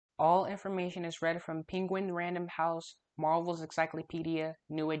All information is read from Penguin Random House, Marvel's Encyclopedia,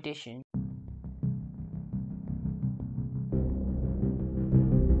 New Edition.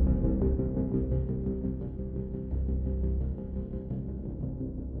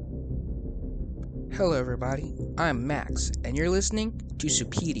 Hello, everybody. I'm Max, and you're listening to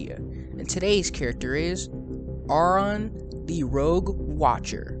Supedia. And today's character is Auron the Rogue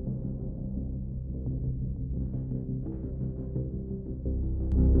Watcher.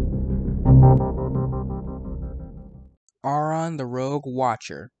 Auron the Rogue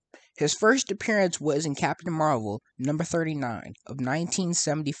Watcher. His first appearance was in Captain Marvel number 39 of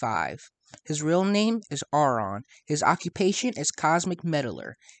 1975. His real name is Auron. His occupation is Cosmic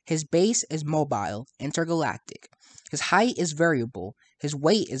Meddler. His base is mobile, intergalactic. His height is variable. His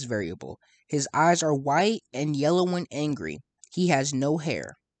weight is variable. His eyes are white and yellow when angry. He has no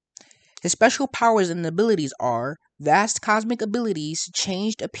hair. His special powers and abilities are vast cosmic abilities,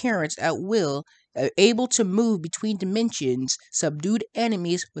 changed appearance at will, able to move between dimensions, subdued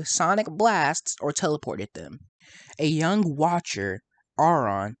enemies with sonic blasts, or teleported them. A young watcher,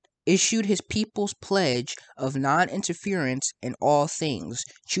 Auron, issued his people's pledge of non-interference in all things,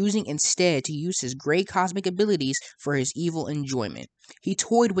 choosing instead to use his great cosmic abilities for his evil enjoyment. He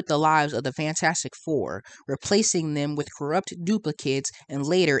toyed with the lives of the Fantastic Four, replacing them with corrupt duplicates, and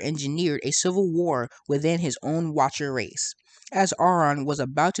later engineered a civil war within his own Watcher race. As Auron was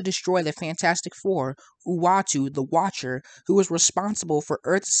about to destroy the Fantastic Four, Uatu, the Watcher, who was responsible for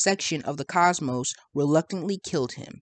Earth's section of the cosmos, reluctantly killed him.